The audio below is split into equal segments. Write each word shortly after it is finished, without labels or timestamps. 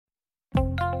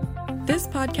This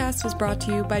podcast was brought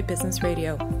to you by Business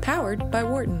Radio, powered by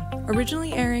Wharton,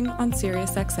 originally airing on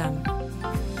SiriusXM.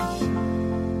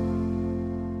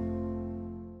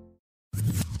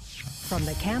 From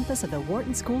the campus of the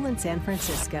Wharton School in San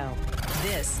Francisco,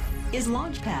 this is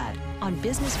Launchpad on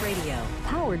Business Radio,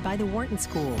 powered by the Wharton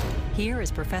School. Here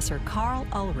is Professor Carl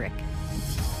Ulrich.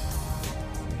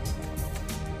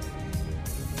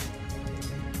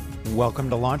 Welcome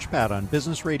to Launchpad on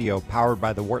Business Radio, powered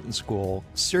by the Wharton School,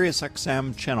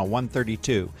 SiriusXM Channel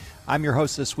 132. I'm your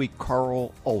host this week,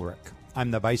 Carl Ulrich.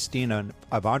 I'm the Vice Dean of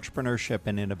Entrepreneurship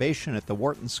and Innovation at the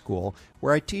Wharton School,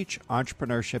 where I teach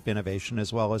entrepreneurship innovation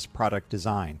as well as product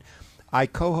design. I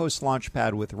co-host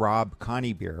Launchpad with Rob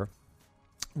Conybeare.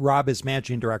 Rob is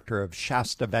Managing Director of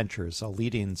Shasta Ventures, a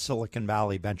leading Silicon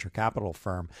Valley venture capital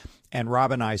firm, and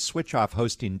Rob and I switch off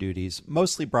hosting duties,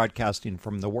 mostly broadcasting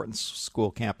from the Wharton School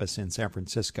campus in San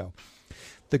Francisco.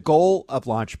 The goal of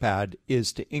Launchpad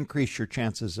is to increase your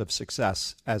chances of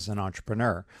success as an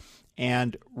entrepreneur.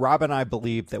 And Rob and I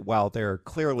believe that while there are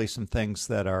clearly some things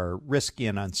that are risky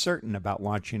and uncertain about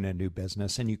launching a new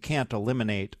business, and you can't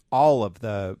eliminate all of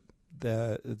the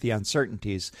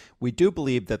uncertainties, we do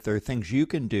believe that there are things you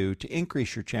can do to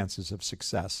increase your chances of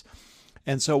success.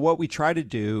 And so what we try to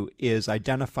do is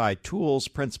identify tools,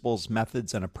 principles,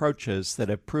 methods, and approaches that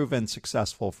have proven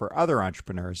successful for other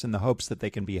entrepreneurs in the hopes that they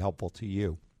can be helpful to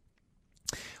you.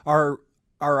 Our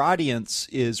audience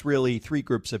is really three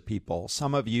groups of people.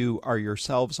 Some of you are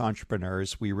yourselves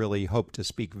entrepreneurs. We really hope to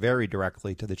speak very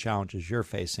directly to the challenges you're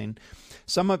facing.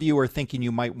 Some of you are thinking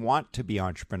you might want to be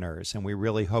entrepreneurs, and we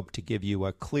really hope to give you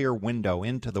a clear window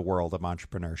into the world of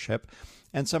entrepreneurship.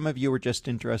 And some of you are just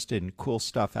interested in cool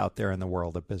stuff out there in the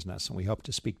world of business, and we hope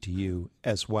to speak to you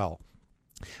as well.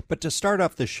 But to start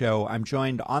off the show, I'm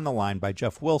joined on the line by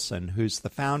Jeff Wilson, who's the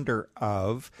founder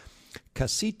of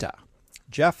Casita.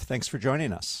 Jeff, thanks for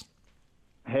joining us.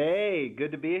 Hey,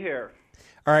 good to be here.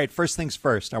 All right, first things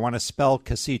first, I want to spell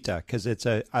Casita because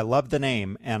I love the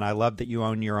name and I love that you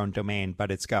own your own domain,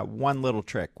 but it's got one little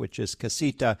trick, which is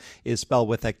Casita is spelled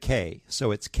with a K.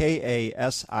 So it's KASITA.com,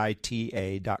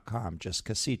 just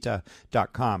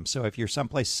Casita.com. So if you're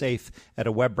someplace safe at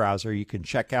a web browser, you can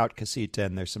check out Casita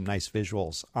and there's some nice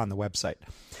visuals on the website.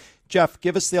 Jeff,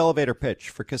 give us the elevator pitch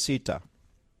for Casita.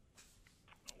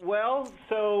 Well,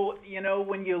 so,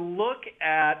 when you look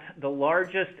at the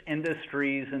largest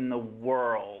industries in the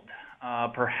world,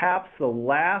 perhaps the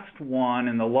last one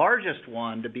and the largest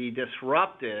one to be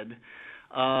disrupted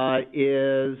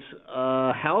is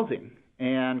housing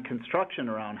and construction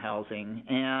around housing.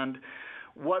 And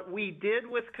what we did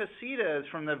with Casita is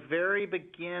from the very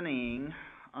beginning,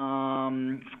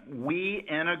 we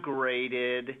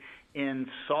integrated in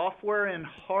software and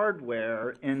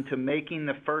hardware into making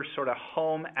the first sort of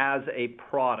home as a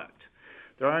product.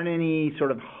 There aren't any sort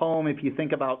of home, if you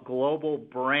think about global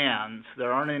brands,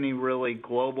 there aren't any really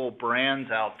global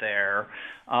brands out there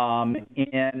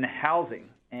in housing.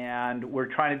 And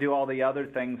we're trying to do all the other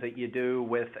things that you do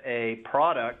with a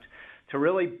product to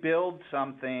really build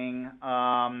something,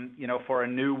 for a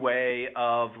new way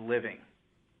of living.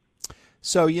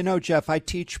 So, Jeff, I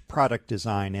teach product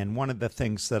design, and one of the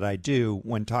things that I do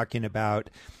when talking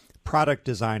about product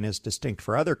design as distinct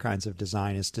for other kinds of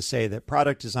design is to say that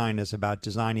product design is about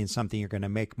designing something you're going to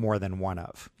make more than one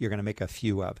of. You're going to make a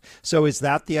few of. So is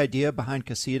that the idea behind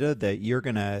Casita, that you're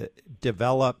going to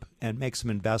develop and make some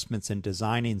investments in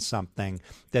designing something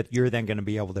that you're then going to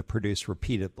be able to produce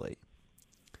repeatedly?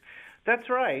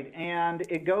 That's right, and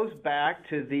it goes back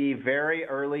to the very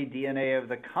early DNA of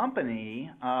the company.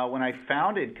 When I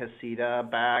founded Casita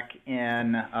back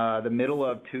in the middle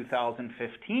of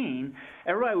 2015,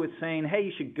 everybody was saying, hey,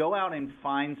 you should go out and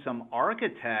find some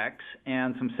architects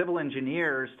and some civil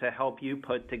engineers to help you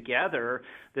put together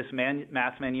this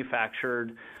mass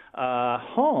manufactured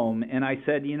home. And I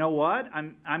said, you know what,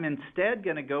 I'm instead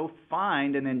going to go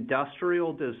find an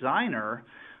industrial designer,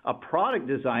 a product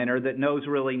designer that knows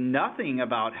really nothing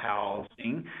about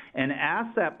housing, and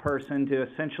ask that person to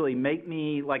essentially make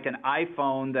me like an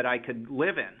iPhone that I could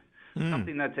live in,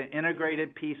 something that's an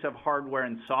integrated piece of hardware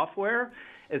and software.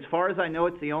 As far as I know,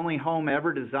 it's the only home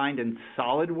ever designed in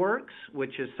SolidWorks,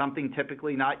 which is something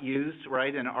typically not used,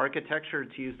 right, in architecture.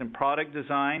 It's used in product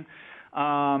design.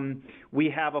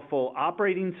 We have a full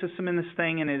operating system in this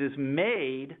thing, and it is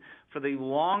made for the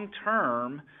long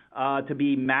term to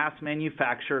be mass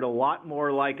manufactured, a lot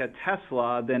more like a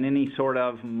Tesla than any sort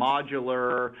of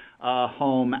modular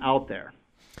home out there.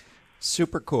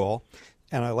 Super cool.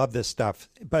 And I love this stuff.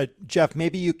 But Jeff,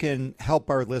 maybe you can help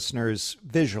our listeners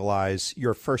visualize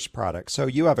your first product. So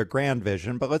you have a grand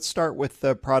vision, but let's start with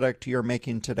the product you're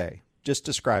making today. Just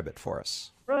describe it for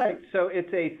us. Right. So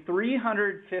it's a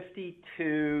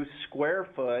 352 square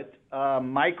foot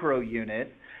micro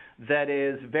unit that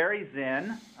is very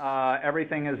zen.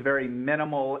 Everything is very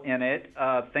minimal in it.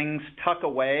 Things tuck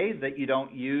away that you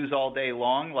don't use all day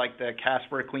long, like the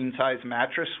Casper queen size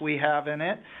mattress we have in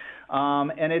it.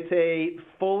 And it's a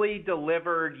fully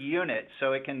delivered unit,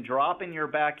 so it can drop in your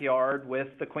backyard with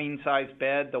the queen size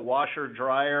bed, the washer,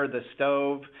 dryer, the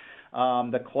stove,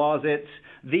 the closets,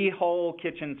 the whole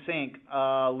kitchen sink,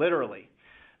 literally.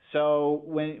 So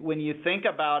when you think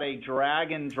about a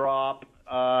drag and drop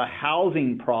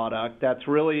housing product, that's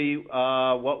really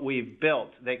what we've built.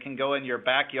 They can go in your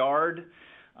backyard.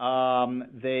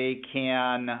 They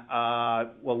can,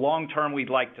 long term we'd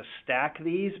like to stack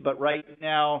these, but right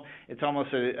now it's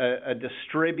almost a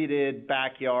distributed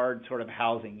backyard sort of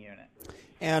housing unit.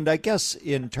 And I guess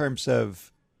in terms of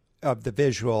the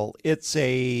visual, it's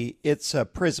a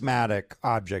prismatic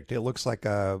object. It looks like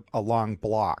a long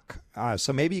block.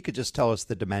 So maybe you could just tell us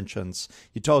the dimensions.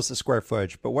 You told us the square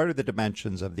footage, but what are the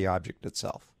dimensions of the object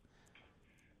itself?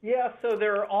 Yeah, so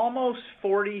they're almost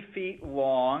 40 feet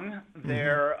long.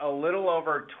 They're a little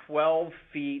over 12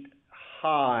 feet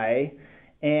high,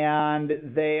 and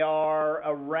they are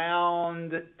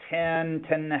around 10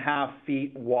 and a half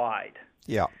feet wide.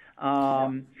 Yeah.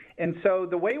 And so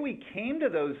the way we came to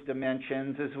those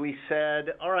dimensions is we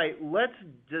said, all right, let's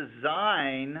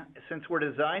design, since we're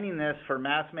designing this for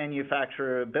mass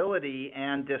manufacturability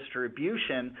and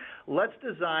distribution, let's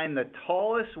design the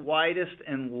tallest, widest,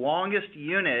 and longest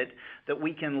unit that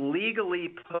we can legally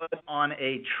put on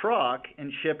a truck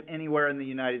and ship anywhere in the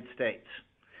United States.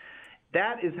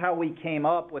 That is how we came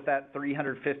up with that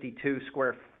 352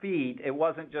 square feet. It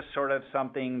wasn't just sort of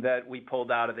something that we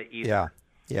pulled out of the ether.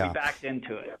 Yeah. We backed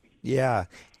into it. Yeah.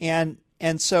 And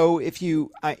so if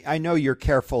I know you're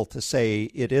careful to say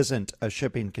it isn't a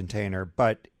shipping container,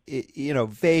 but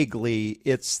vaguely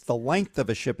it's the length of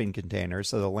a shipping container.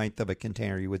 So the length of a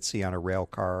container you would see on a rail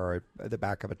car or the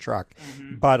back of a truck,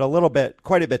 but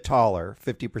quite a bit taller,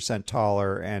 50%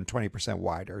 taller and 20%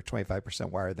 wider, 25%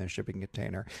 wider than a shipping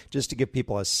container, just to give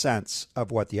people a sense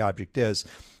of what the object is.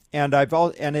 And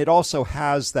it also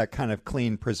has that kind of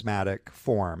clean prismatic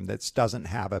form that doesn't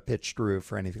have a pitched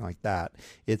roof or anything like that.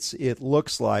 It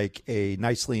looks like a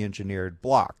nicely engineered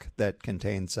block that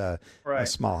contains a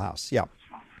small house. Yeah.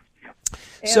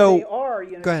 And so they are,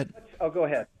 go ahead. Go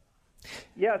ahead.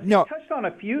 Yeah, so no. You touched on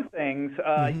a few things.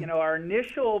 Our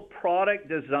initial product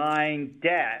design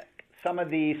deck, some of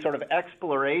the sort of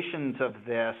explorations of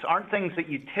this aren't things that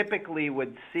you typically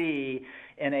would see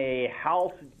in a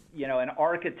house, an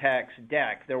architect's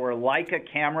deck. There were Leica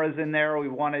cameras in there. We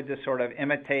wanted to sort of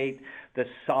imitate the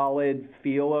solid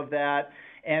feel of that.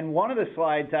 And one of the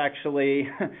slides, actually,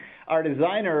 our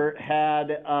designer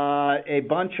had a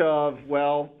bunch of,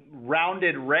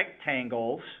 rounded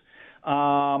rectangles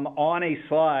on a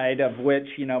slide, of which,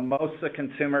 most of the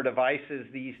consumer devices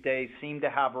these days seem to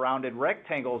have rounded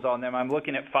rectangles on them. I'm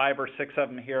looking at 5 or 6 of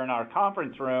them here in our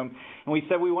conference room, and we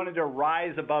said we wanted to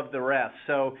rise above the rest.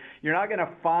 So you're not going to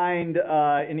find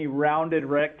any rounded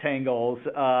rectangles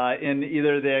in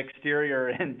either the exterior or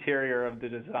interior of the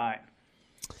design.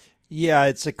 Yeah,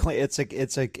 it's a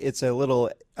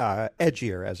little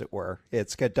edgier, as it were.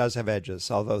 It does have edges,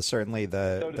 although certainly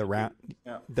the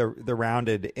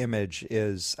rounded image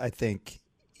is, I think,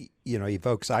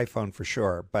 evokes iPhone for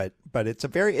sure. But it's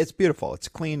beautiful. It's a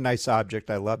clean, nice object.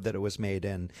 I love that it was made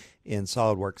in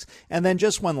SolidWorks. And then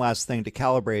just one last thing to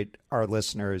calibrate our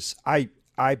listeners. I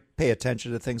pay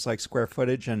attention to things like square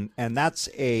footage, and that's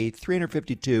a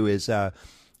 352 is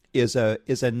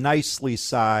a nicely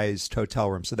sized hotel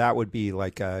room. So that would be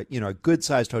like a good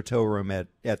sized hotel room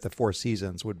at the Four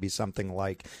Seasons would be something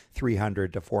like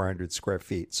 300 to 400 square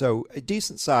feet. So a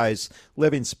decent size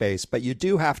living space, but you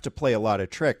do have to play a lot of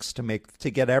tricks to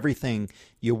get everything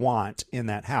you want in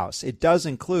that house. It does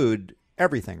include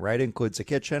everything, right? It includes a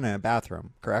kitchen and a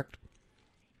bathroom, correct?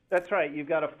 That's right. You've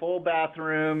got a full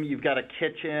bathroom, you've got a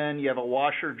kitchen, you have a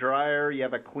washer dryer, you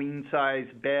have a queen size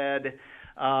bed.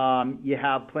 You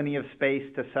have plenty of space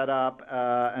to set up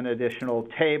an additional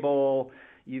table.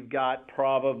 You've got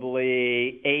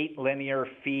probably 8 linear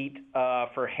feet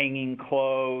for hanging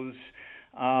clothes.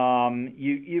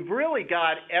 You've really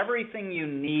got everything you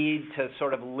need to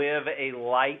sort of live a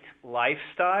light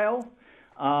lifestyle.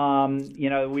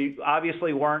 We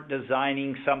obviously weren't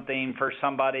designing something for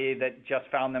somebody that just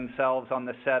found themselves on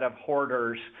the set of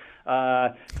Hoarders,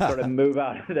 sort of move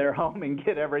out of their home and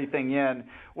get everything in.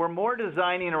 We're more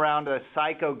designing around a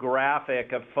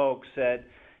psychographic of folks that,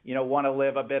 want to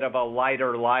live a bit of a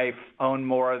lighter life, own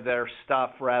more of their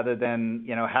stuff rather than,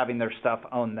 having their stuff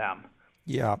own them.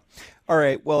 Yeah. All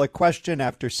right. Well, a question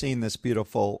after seeing this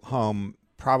beautiful home,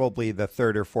 probably the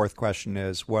third or fourth question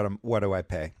is, what do I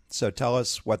pay? So tell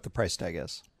us what the price tag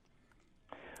is.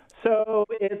 So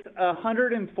it's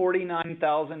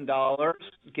 $149,000,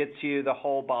 gets you the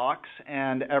whole box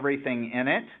and everything in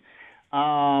it.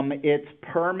 It's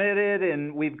permitted,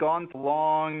 and we've gone through a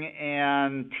long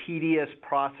and tedious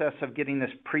process of getting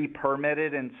this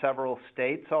pre-permitted in several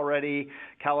states already.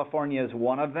 California is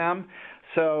one of them.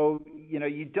 So,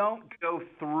 you don't go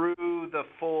through the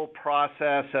full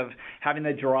process of having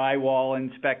the drywall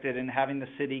inspected and having the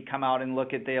city come out and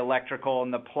look at the electrical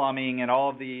and the plumbing and all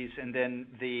of these, and then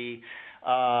the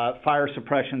fire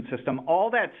suppression system. All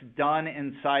that's done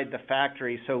inside the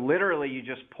factory. So literally you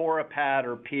just pour a pad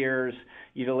or piers,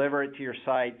 you deliver it to your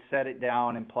site, set it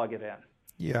down, and plug it in.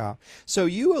 Yeah. So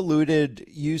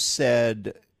you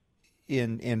said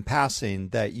in passing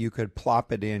that you could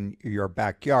plop it in your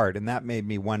backyard, and that made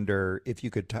me wonder if you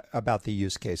could about the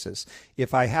use cases.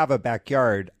 If I have a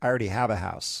backyard, I already have a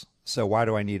house. So why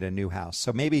do I need a new house?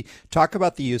 So maybe talk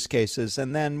about the use cases,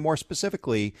 and then more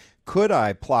specifically, could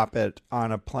I plop it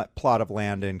on a plot of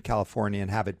land in California and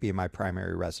have it be my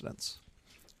primary residence?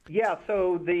 Yeah,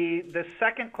 so the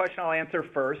second question I'll answer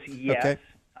first, yes. Okay.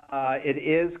 It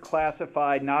is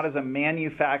classified not as a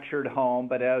manufactured home,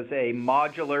 but as a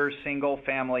modular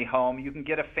single-family home. You can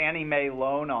get a Fannie Mae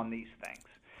loan on these things.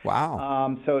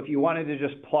 Wow. So if you wanted to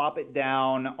just plop it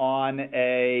down on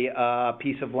a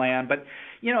piece of land. But,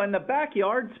 in the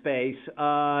backyard space,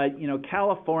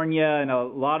 California and a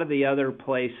lot of the other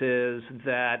places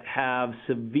that have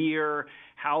severe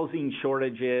housing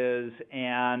shortages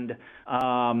and,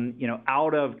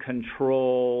 out of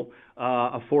control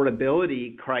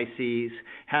affordability crises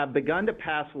have begun to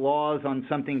pass laws on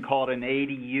something called an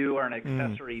ADU, or an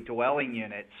accessory dwelling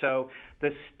unit. So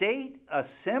the state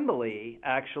assembly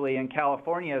actually in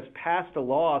California has passed a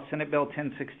law, Senate Bill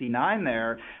 1069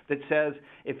 there, that says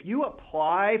if you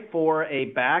apply for a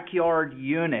backyard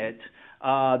unit,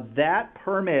 that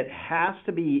permit has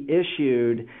to be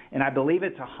issued, and I believe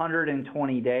it's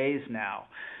 120 days now.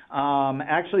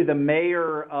 Actually, the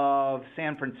mayor of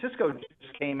San Francisco just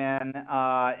came in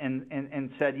and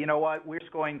said, you know what, we're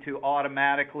just going to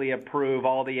automatically approve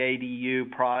all the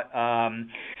ADU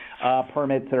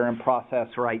permits that are in process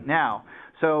right now.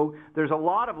 So there's a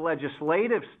lot of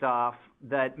legislative stuff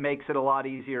that makes it a lot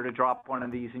easier to drop one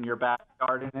of these in your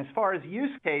backyard. And as far as use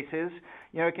cases,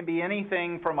 it can be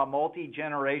anything from a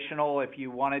multi-generational, if you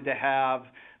wanted to have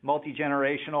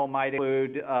multi-generational, might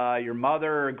include your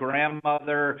mother or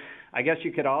grandmother. I guess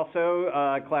you could also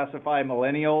classify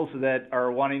millennials that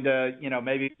are wanting to,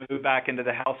 maybe move back into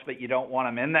the house, but you don't want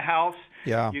them in the house.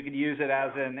 Yeah. You could use it as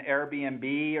an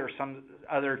Airbnb or some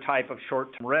other type of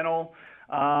short-term rental.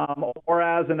 Or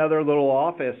as another little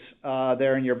office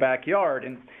there in your backyard.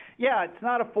 And yeah, it's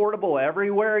not affordable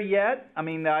everywhere yet. I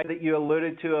mean, that you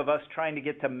alluded to of us trying to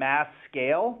get to mass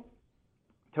scale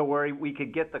to where we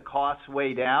could get the costs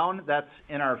way down, that's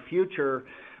in our future.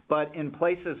 But in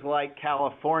places like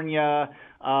California,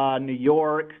 New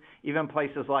York, even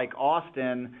places like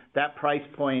Austin, that price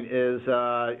point is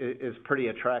pretty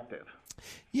attractive.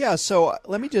 Yeah, so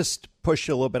let me just push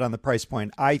you a little bit on the price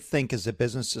point. I think as a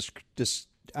business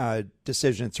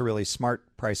decision, it's a really smart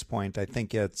price point. I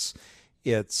think it's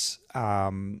you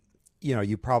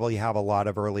probably have a lot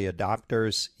of early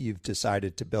adopters. You've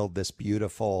decided to build this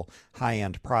beautiful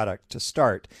high-end product to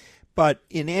start. But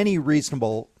in any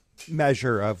reasonable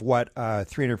measure of what a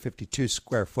 352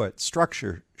 square foot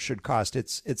structure should cost,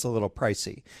 it's a little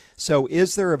pricey. So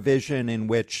is there a vision in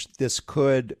which this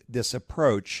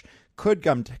approach could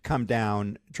come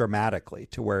down dramatically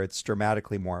to where it's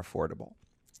dramatically more affordable?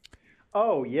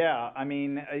 Oh, yeah. I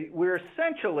mean, we're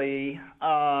essentially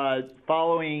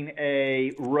following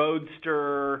a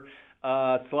roadster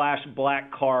 /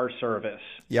 black car service.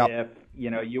 Yep. If,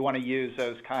 you want to use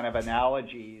those kind of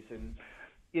analogies. And,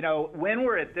 when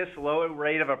we're at this low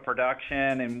rate of a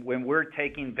production and when we're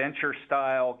taking venture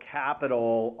style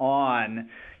capital on,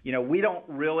 we don't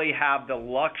really have the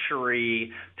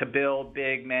luxury to build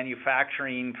big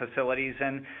manufacturing facilities.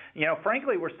 And,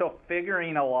 frankly, we're still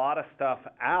figuring a lot of stuff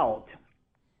out.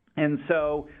 And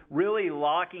so really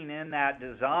locking in that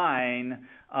design,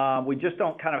 we just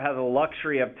don't kind of have the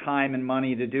luxury of time and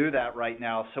money to do that right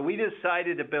now. So we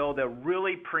decided to build a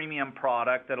really premium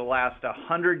product that'll last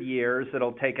 100 years.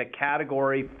 It'll take a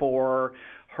Category 4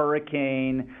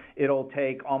 hurricane. It'll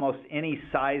take almost any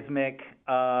seismic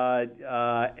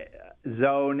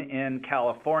zone in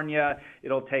California.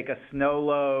 It'll take a snow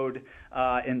load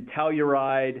in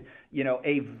Telluride.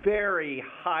 a very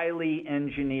highly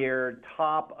engineered,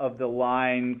 top of the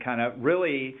line kind of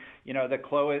really, the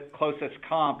closest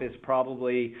comp is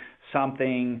probably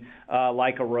something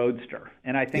like a Roadster.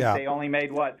 And I think they only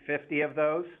made, 50 of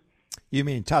those? You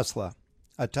mean Tesla?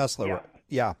 A Tesla?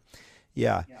 Yeah.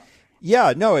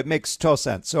 Yeah, no, it makes total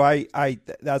sense. So I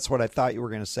that's what I thought you were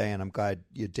going to say, and I'm glad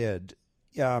you did.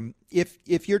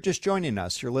 If you're just joining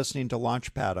us, you're listening to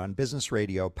Launchpad on Business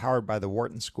Radio, powered by the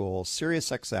Wharton School, Sirius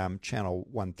XM, channel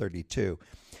 132.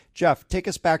 Jeff, take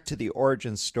us back to the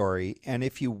origin story, and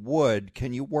if you would,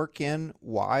 can you work in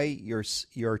why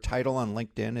your title on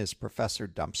LinkedIn is Professor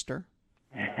Dumpster?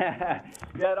 Yeah,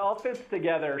 it all fits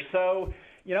together. So,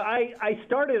 I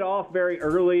started off very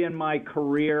early in my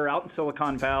career out in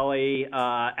Silicon Valley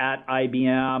at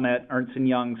IBM, at Ernst &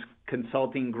 Young's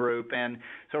consulting group. And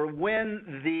so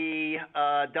when the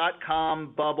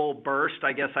dot-com bubble burst,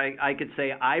 I guess I could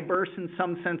say I burst in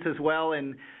some sense as well,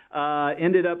 and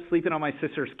ended up sleeping on my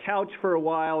sister's couch for a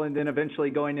while and then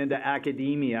eventually going into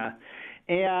academia.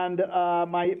 And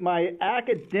my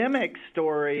academic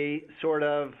story sort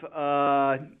of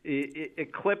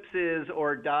eclipses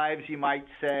or dives, you might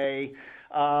say,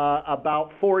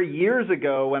 about 4 years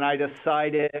ago when I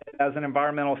decided as an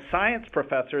environmental science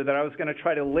professor that I was going to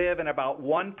try to live in about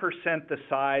 1% the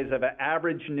size of an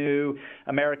average new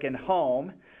American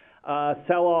home,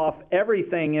 sell off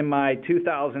everything in my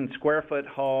 2,000 square foot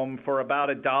home for about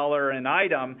 $1 an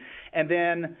item, and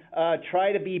then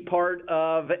try to be part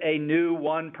of a new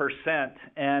 1%.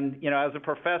 And, as a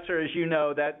professor, as you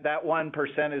know, that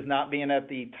 1% is not being at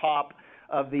the top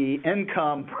of the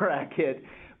income bracket,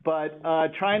 but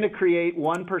trying to create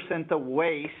 1% the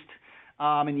waste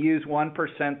and use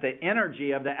 1% the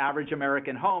energy of the average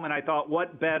American home. And I thought,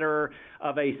 what better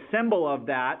of a symbol of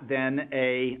that than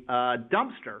a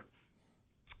dumpster?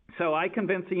 So I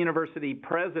convinced the university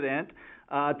president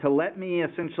to let me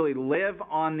essentially live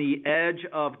on the edge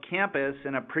of campus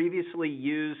in a previously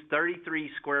used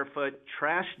 33-square-foot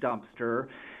trash dumpster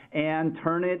and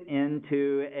turn it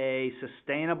into a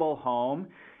sustainable home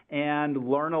and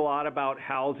learn a lot about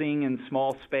housing and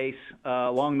small space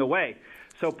along the way.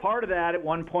 So part of that, at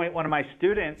one point, one of my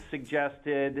students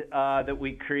suggested that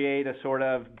we create a sort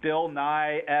of Bill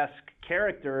Nye-esque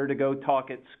character to go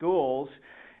talk at schools,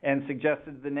 and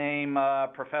suggested the name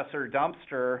Professor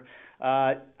Dumpster.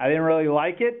 I didn't really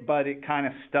like it, but it kind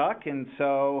of stuck, and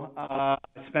so I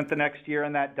spent the next year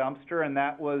in that dumpster, and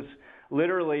that was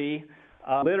literally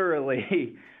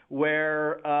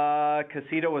where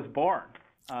Casita was born.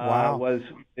 Wow.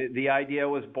 The idea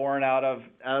was born out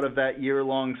of that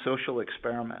year-long social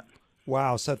experiment.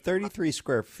 Wow. So 33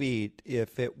 square feet,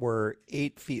 if it were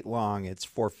 8 feet long, it's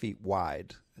 4 feet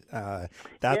wide. So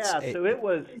it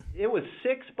was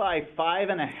 6 by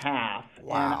 5.5,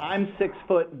 wow. And I'm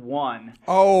 6'1".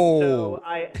 Oh, so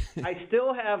I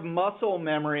still have muscle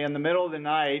memory in the middle of the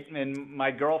night, and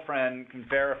my girlfriend can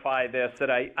verify this, that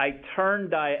I turn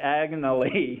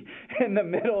diagonally in the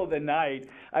middle of the night.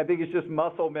 I think it's just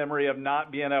muscle memory of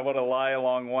not being able to lie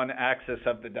along one axis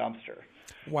of the dumpster.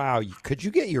 Wow. Could you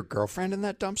get your girlfriend in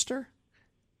that dumpster?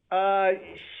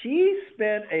 She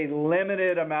spent a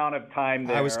limited amount of time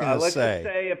there. I was going to let's just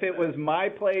say if it was my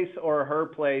place or her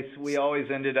place, we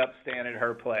always ended up staying at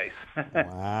her place.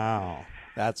 Wow.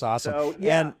 That's awesome. So,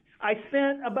 yeah, I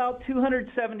spent about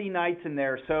 270 nights in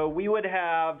there. So we would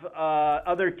have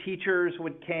other teachers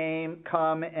would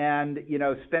come and,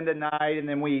 spend a night, and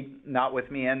then not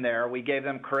with me in there, we gave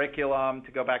them curriculum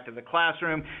to go back to the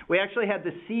classroom. We actually had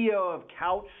the CEO of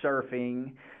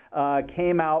Couchsurfing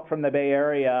came out from the Bay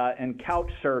Area and couch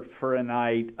surfed for a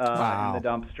night wow. in the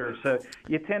dumpster. So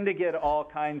you tend to get all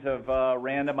kinds of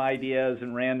random ideas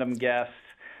and random guests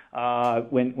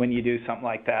when you do something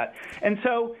like that. And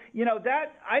so,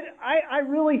 that I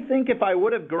really think if I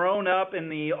would have grown up in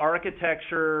the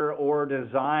architecture or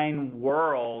design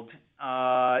world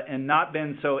and not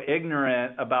been so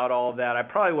ignorant about all of that, I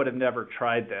probably would have never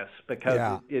tried this,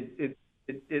 because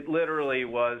it literally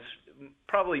was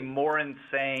probably more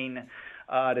insane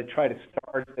to try to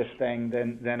start this thing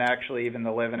than actually even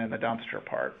the living in the dumpster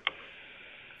part.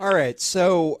 All right,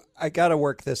 so I got to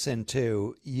work this in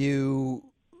too.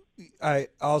 I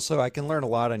can learn a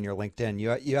lot on your LinkedIn.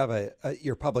 You have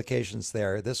your publications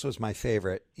there. This was my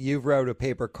favorite. You wrote a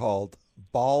paper called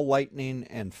 "Ball Lightning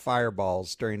and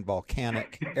Fireballs During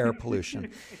Volcanic Air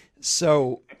Pollution."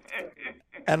 So.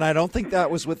 And I don't think that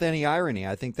was with any irony.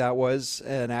 I think that was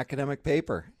an academic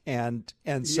paper. And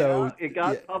so it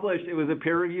got published. It was a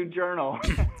peer-reviewed journal.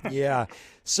 Yeah.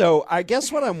 So I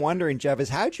guess what I'm wondering, Jeff, is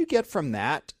how'd you get from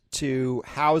that to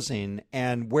housing,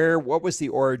 and what was the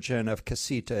origin of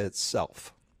Casita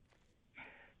itself?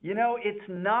 It's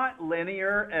not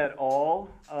linear at all.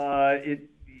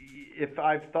 If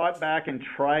I've thought back and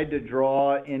tried to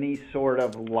draw any sort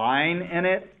of line in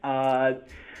it, I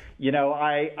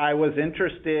was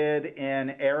interested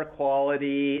in air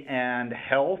quality and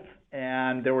health,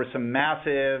 and there were some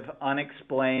massive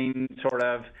unexplained sort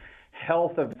of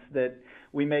health of that.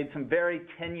 We made some very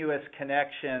tenuous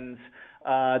connections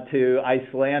to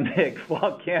Icelandic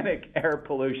volcanic air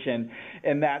pollution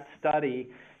in that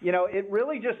study. It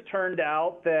really just turned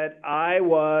out that I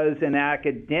was an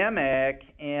academic,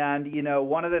 and,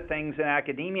 one of the things in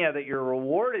academia that you're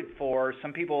rewarded for,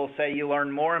 some people will say you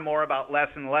learn more and more about less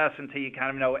and less until you kind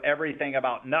of know everything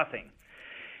about nothing.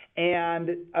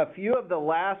 And a few of the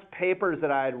last papers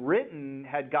that I had written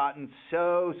had gotten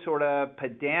so sort of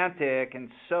pedantic and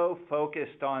so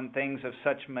focused on things of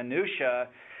such minutia.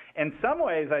 In some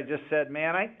ways, I just said,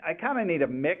 man, I kind of need to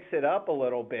mix it up a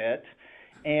little bit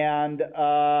and,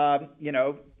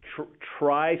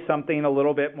 try something a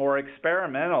little bit more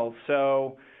experimental.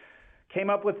 So came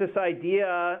up with this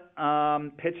idea,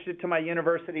 pitched it to my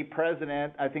university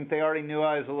president. I think they already knew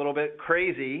I was a little bit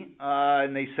crazy,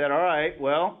 and they said, all right,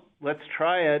 well, let's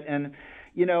try it. And,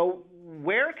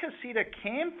 where Casita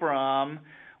came from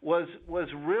was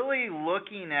really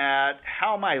looking at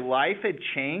how my life had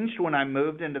changed when I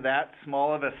moved into that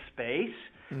small of a space.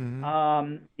 Mm-hmm.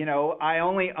 I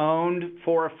only owned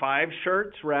 4 or 5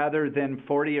 shirts rather than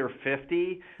 40 or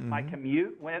 50. Mm-hmm. My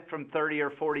commute went from 30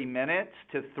 or 40 minutes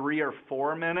to 3 or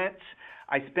 4 minutes.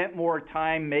 I spent more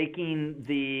time making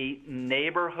the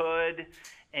neighborhood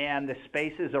and the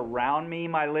spaces around me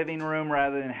my living room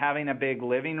rather than having a big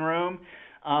living room.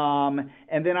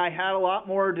 And then I had a lot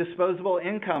more disposable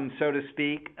income, so to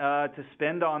speak, to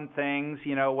spend on things,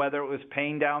 whether it was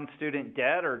paying down student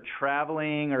debt or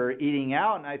traveling or eating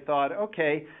out. And I thought,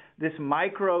 okay, this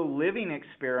micro living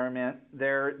experiment,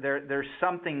 there's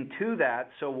something to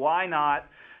that. So why not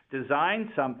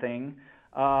design something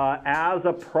as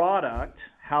a product,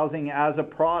 housing as a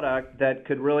product that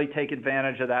could really take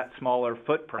advantage of that smaller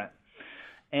footprint?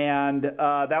 And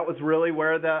that was really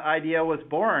where the idea was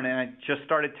born. And I just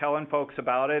started telling folks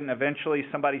about it. And eventually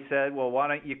somebody said, well, why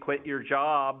don't you quit your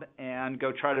job and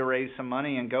go try to raise some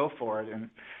money and go for it? And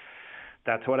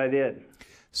that's what I did.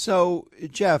 So,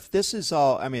 Jeff, this is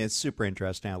all, it's super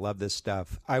interesting. I love this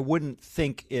stuff. I wouldn't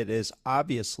think it as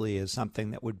obviously as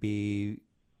something that would be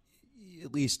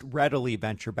at least readily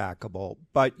venture backable,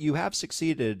 but you have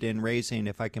succeeded in raising,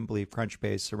 if I can believe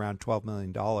Crunchbase, around $12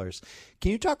 million.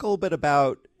 Can you talk a little bit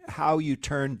about how you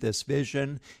turned this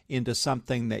vision into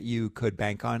something that you could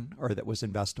bank on or that was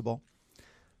investable?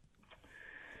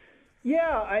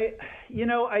 Yeah, I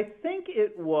think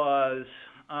it was,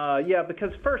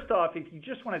 because first off, if you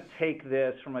just want to take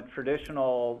this from a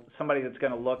traditional, somebody that's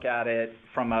going to look at it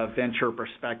from a venture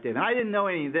perspective, and I didn't know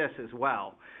any of this as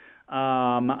well.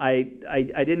 I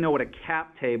didn't know what a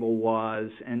cap table was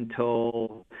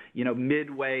until,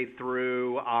 midway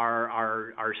through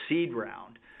our seed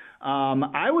round.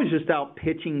 I was just out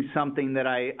pitching something that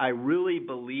I really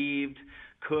believed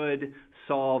could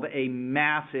solve a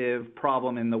massive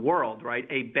problem in the world, right?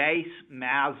 A base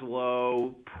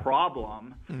Maslow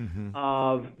problem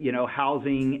of,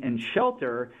 housing and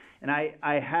shelter. And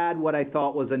I had what I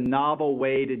thought was a novel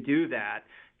way to do that.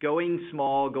 Going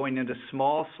small, going into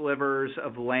small slivers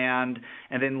of land,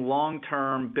 and then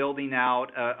long-term building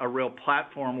out a real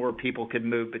platform where people could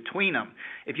move between them.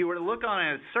 If you were to look on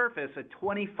its surface, a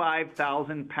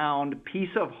 25,000-pound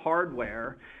piece of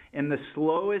hardware in the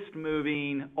slowest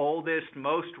moving, oldest,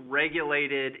 most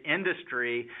regulated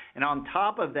industry, and on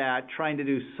top of that, trying to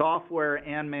do software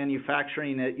and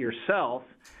manufacturing it yourself,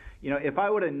 if I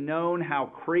would have known how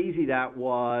crazy that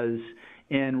was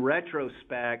in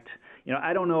retrospect,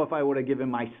 I don't know if I would have given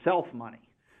myself money.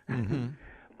 Mm-hmm.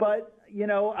 But,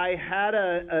 I had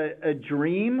a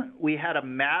dream. We had a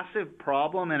massive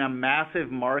problem and a massive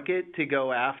market to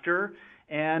go after,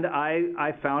 and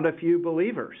I found a few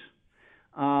believers.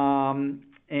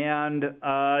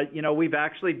 We've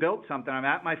actually built something. I'm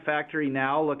at my factory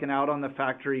now looking out on the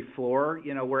factory floor.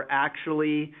 We're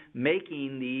actually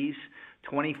making these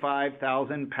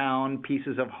 25,000-pound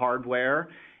pieces of hardware.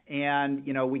 And,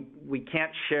 we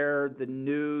can't share the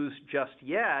news just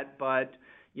yet, but,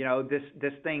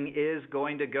 this thing is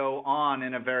going to go on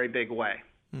in a very big way.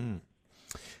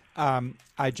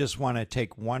 I just want to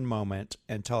take one moment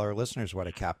and tell our listeners what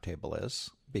a cap table is,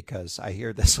 because I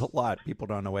hear this a lot. People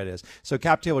don't know what it is. So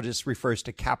cap table just refers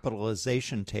to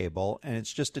capitalization table, and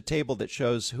it's just a table that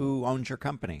shows who owns your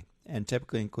company and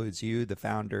typically includes you, the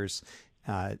founders,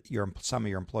 some of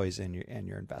your employees and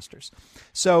your investors.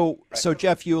 So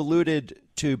Jeff, you alluded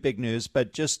to big news,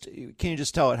 but can you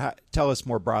just tell us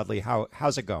more broadly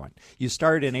how's it going? You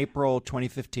started in April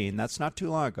 2015. That's not too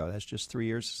long ago. That's just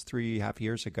 3.5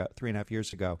 years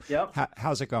ago. Yep.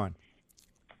 How's it going?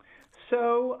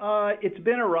 So it's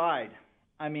been a ride.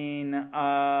 I mean,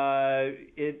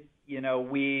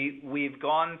 we've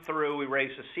gone through. We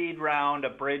raised a seed round, a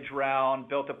bridge round,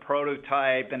 built a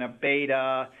prototype and a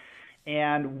beta,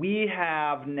 and we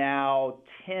have now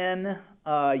 10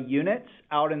 units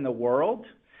out in the world.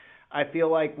 I feel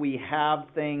like we have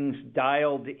things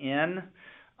dialed in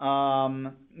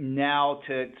now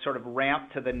to sort of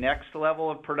ramp to the next level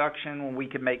of production when we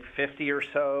can make 50 or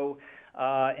so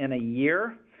in a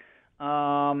year.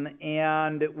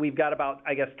 And we've got about,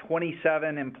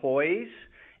 27 employees,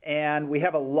 and we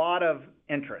have a lot of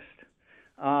interest.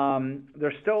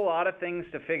 There's still a lot of things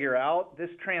to figure out.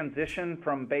 This transition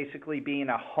from basically being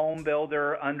a home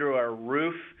builder under a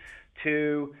roof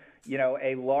to,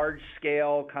 a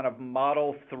large-scale kind of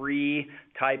Model 3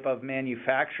 type of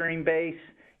manufacturing base,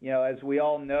 as we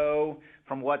all know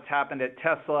from what's happened at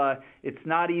Tesla, it's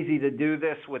not easy to do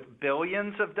this with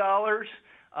billions of dollars.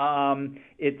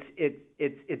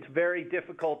 It's very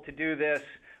difficult to do this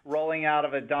rolling out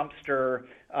of a dumpster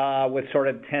with sort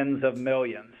of tens of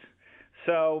millions.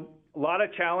 So a lot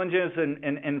of challenges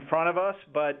in front of us,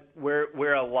 but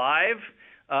we're alive.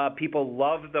 People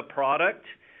love the product,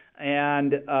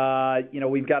 and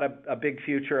we've got a big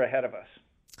future ahead of us.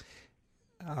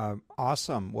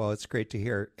 Awesome. Well, it's great to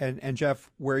hear. And Jeff,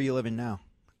 where are you living now?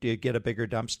 Do you get a bigger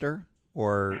dumpster?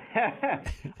 Or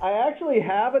I actually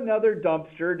have another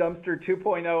dumpster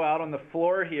 2.0 out on the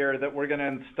floor here that we're going to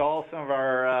install some of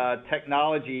our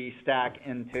technology stack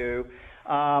into.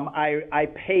 I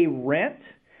pay rent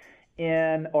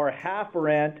or half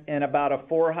rent in about a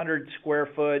 400 square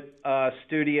foot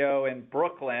studio in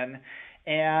Brooklyn.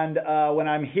 And when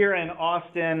I'm here in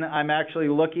Austin, I'm actually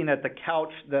looking at the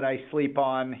couch that I sleep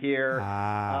on here.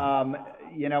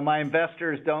 My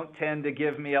investors don't tend to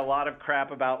give me a lot of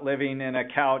crap about living in a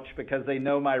couch because they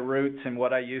know my roots and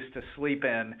what I used to sleep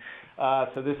in.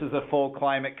 So this is a full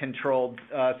climate-controlled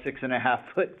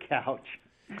 6.5-foot couch.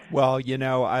 Well,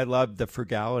 I love the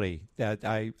frugality. That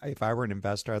if I were an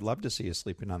investor, I'd love to see you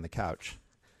sleeping on the couch.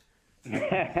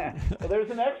 Well, there's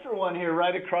an extra one here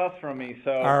right across from me.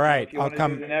 So all right, if you want to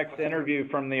do the next interview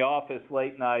from the office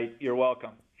late night, you're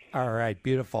welcome. All right,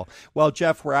 beautiful. Well,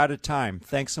 Jeff, we're out of time.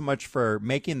 Thanks so much for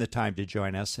making the time to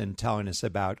join us and telling us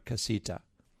about Casita.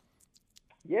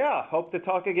 Yeah, hope to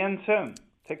talk again soon.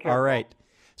 Take care. All right.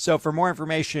 So for more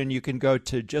information, you can go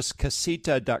to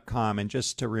justcasita.com. And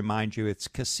just to remind you, it's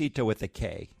Casita with a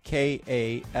K,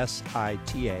 KASITA.com.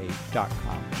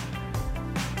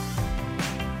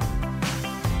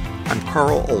 I'm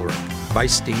Carl Ulrich,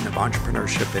 Vice Dean of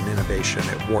Entrepreneurship and Innovation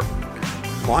at Wharton.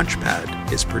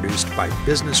 Launchpad is produced by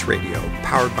Business Radio,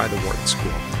 powered by the Wharton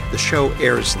School. The show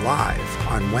airs live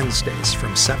on Wednesdays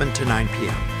from 7 to 9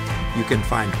 p.m. You can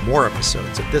find more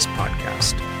episodes of this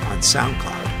podcast on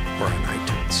SoundCloud or on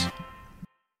iTunes.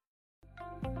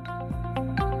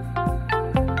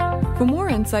 For more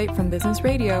insight from Business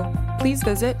Radio, please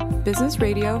visit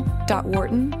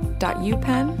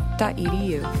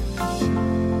businessradio.wharton.upenn.edu.